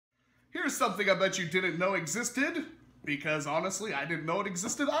Here's something I bet you didn't know existed, because honestly, I didn't know it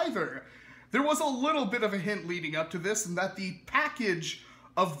existed either. There was a little bit of a hint leading up to this, and that the package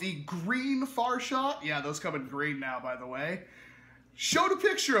of the green far shot, yeah, those come in green now, by the way, showed a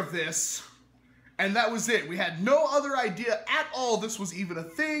picture of this, and that was it. We had no other idea at all this was even a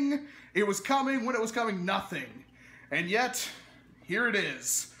thing. It was coming, when it was coming, nothing. And yet, here it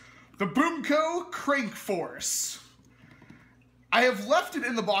is. The BOOMco Crank Force. I have left it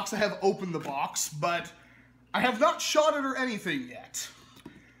in the box, I have opened the box, but I have not shot it or anything yet.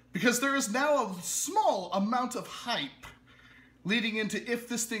 Because there is now a small amount of hype leading into if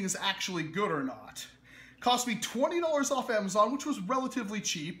this thing is actually good or not. It cost me $20 off Amazon, which was relatively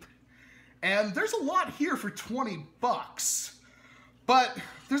cheap. And there's a lot here for 20 bucks. But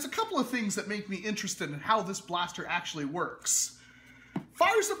there's a couple of things that make me interested in how this blaster actually works.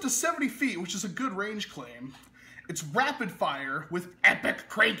 Fires up to 70 feet, which is a good range claim. It's rapid fire with epic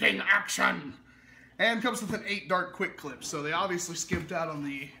cranking action. And comes with an 8-dart quick clip, so they obviously skimped out on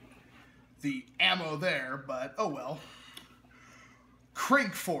the ammo there, but oh well.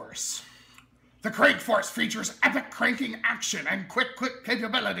 Crank Force. The Crank Force features epic cranking action and quick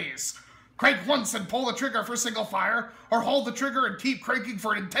capabilities. Crank once and pull the trigger for single fire, or hold the trigger and keep cranking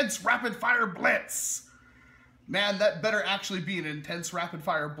for an intense rapid fire blitz. Man, that better actually be an intense rapid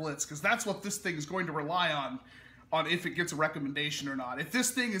fire blitz, because that's what this thing is going to rely on if it gets a recommendation or not. If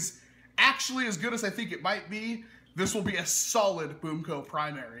this thing is actually as good as I think it might be, this will be a solid BOOMco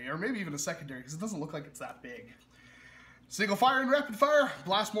primary, or maybe even a secondary, because it doesn't look like it's that big. Single fire and rapid fire,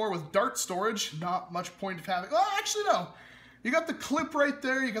 blast more with dart storage, not much point of having, well actually no. You got the clip right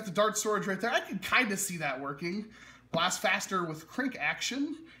there, you got the dart storage right there, I can kind of see that working. Blast faster with crank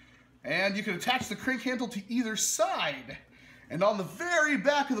action, and you can attach the crank handle to either side. And on the very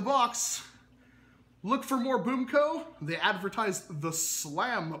back of the box, look for more BOOMco, they advertise the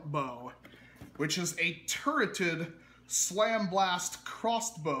Slam Bow, which is a turreted slam blast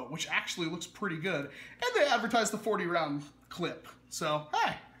crossbow, which actually looks pretty good. And they advertise the 40-round clip. So,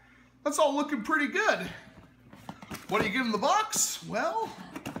 hey, that's all looking pretty good. What do you get in the box? Well,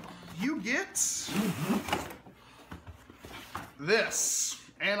 you get this.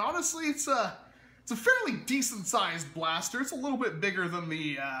 And honestly, it's a fairly decent-sized blaster. It's a little bit bigger than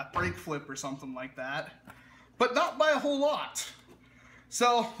the brake flip or something like that, but not by a whole lot.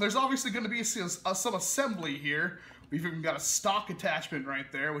 So there's obviously going to be some assembly here. We've even got a stock attachment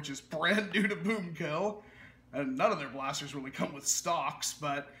right there, which is brand new to BOOMco. And none of their blasters really come with stocks,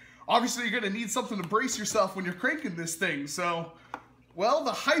 but obviously you're going to need something to brace yourself when you're cranking this thing. So, well,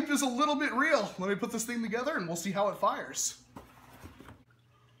 the hype is a little bit real. Let me put this thing together and we'll see how it fires.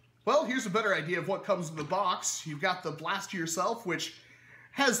 Well, here's a better idea of what comes in the box. You've got the blaster yourself, which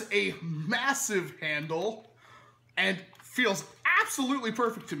has a massive handle and feels absolutely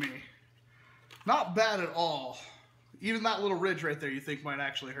perfect to me. Not bad at all. Even that little ridge right there you think might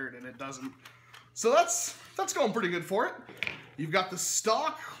actually hurt, and it doesn't. So that's going pretty good for it. You've got the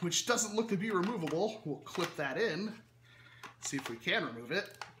stock, which doesn't look to be removable. We'll clip that in. See if we can remove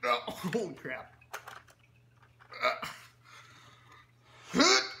it. Oh, holy crap.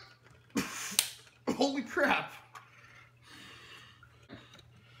 Holy crap.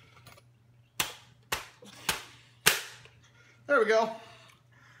 There we go.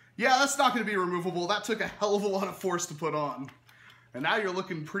 Yeah, that's not going to be removable. That took a hell of a lot of force to put on. And now you're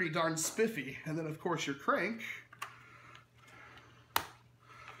looking pretty darn spiffy. And then, of course, your crank.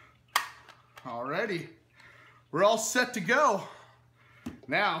 Alrighty. We're all set to go.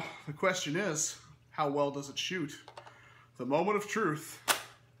 Now, the question is, how well does it shoot? The moment of truth.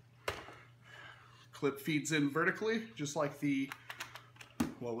 Clip feeds in vertically, just like the,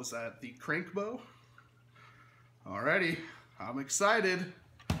 what was that, the crank bow? Alrighty, I'm excited.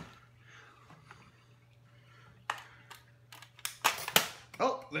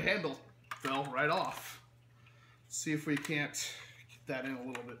 Oh, the handle fell right off. Let's see if we can't get that in a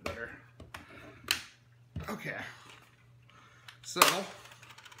little bit better. Okay, so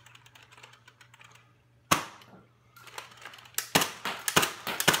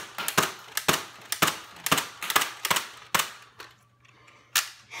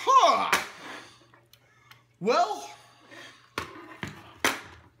well,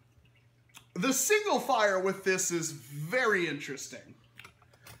 the single fire with this is very interesting.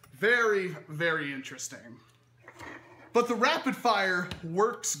 Very, very interesting. But the rapid fire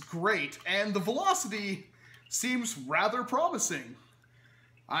works great, and the velocity seems rather promising.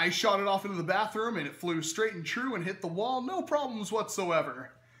 I shot it off into the bathroom, and it flew straight and true and hit the wall, no problems whatsoever.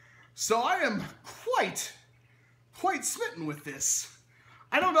 So I am quite smitten with this.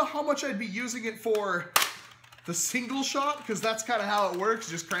 I don't know how much I'd be using it for the single shot, because that's kind of how it works.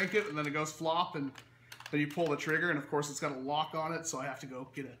 Just crank it and then it goes flop, and then you pull the trigger, and of course it's got a lock on it, so I have to go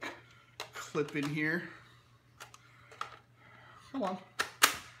get a clip in here. Come on.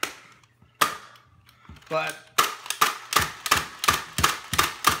 But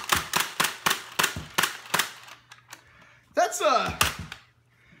that's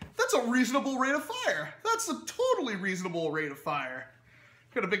a reasonable rate of fire. That's a totally reasonable rate of fire.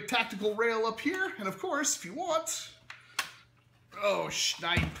 Got a big tactical rail up here, and of course, if you want, oh,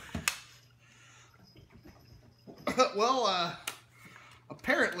 schnipe. Well,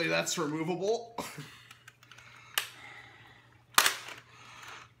 apparently that's removable.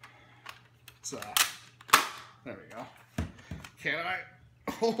 So, there we go. Can I?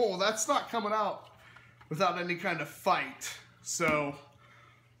 Oh, that's not coming out without any kind of fight. So,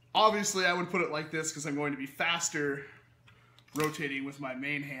 obviously I would put it like this because I'm going to be faster rotating with my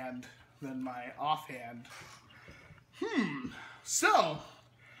main hand than my offhand. So,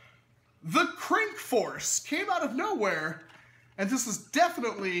 the crank force came out of nowhere, and this is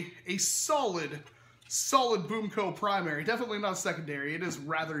definitely a solid BOOMco primary. Definitely not a secondary. It is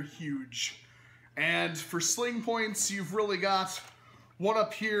rather huge. And for sling points, you've really got one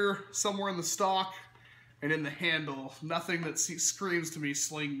up here, somewhere in the stock, and in the handle. Nothing that screams to me,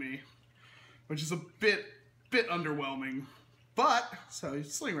 sling me, which is a bit underwhelming. But, so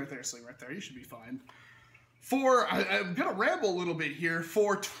sling right there, you should be fine. I'm gonna ramble a little bit here,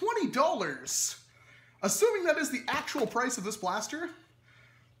 for $20, assuming that is the actual price of this blaster,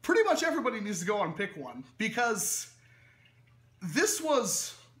 pretty much everybody needs to go and pick one, because this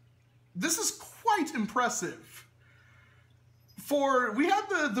is quite impressive. We had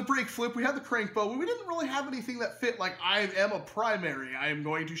the brake flip, we had the crank bow, but we didn't really have anything that fit like, I am a primary, I am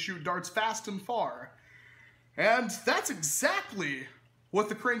going to shoot darts fast and far. And that's exactly what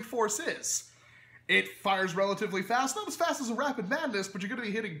the crank force is. It fires relatively fast, not as fast as a Rapid Madness, but you're going to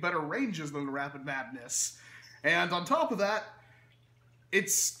be hitting better ranges than the Rapid Madness. And on top of that,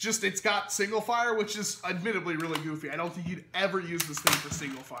 it's got single fire, which is admittedly really goofy. I don't think you'd ever use this thing for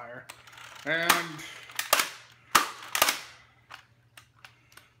single fire. And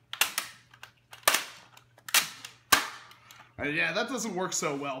yeah, that doesn't work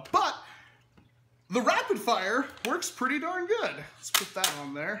so well. But the rapid fire works pretty darn good. Let's put that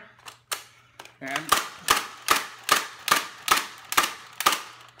on there. And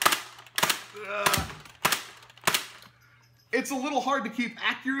it's a little hard to keep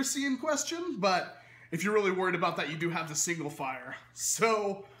accuracy in question, but if you're really worried about that, you do have the single fire.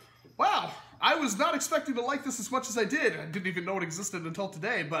 So, wow, I was not expecting to like this as much as I did. I didn't even know it existed until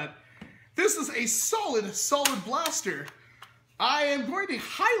today, but this is a solid blaster. I am going to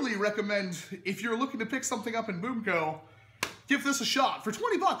highly recommend, if you're looking to pick something up in BOOMco, give this a shot. For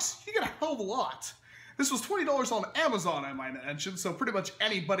 20 bucks, you get a hell of a lot. This was $20 on Amazon, I might mention, so pretty much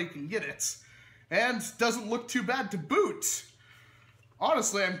anybody can get it. And doesn't look too bad to boot.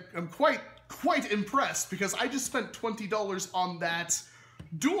 Honestly, I'm quite impressed, because I just spent $20 on that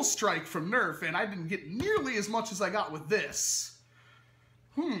Dual Strike from Nerf, and I didn't get nearly as much as I got with this.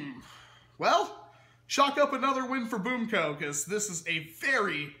 Well, chalk up another win for BOOMco, because this is a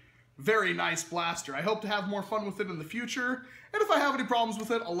very nice blaster. I hope to have more fun with it in the future, and if I have any problems with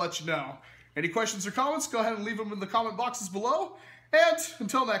it, I'll let you know. Any questions or comments, go ahead and leave them in the comment boxes below, and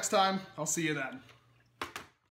until next time, I'll see you then.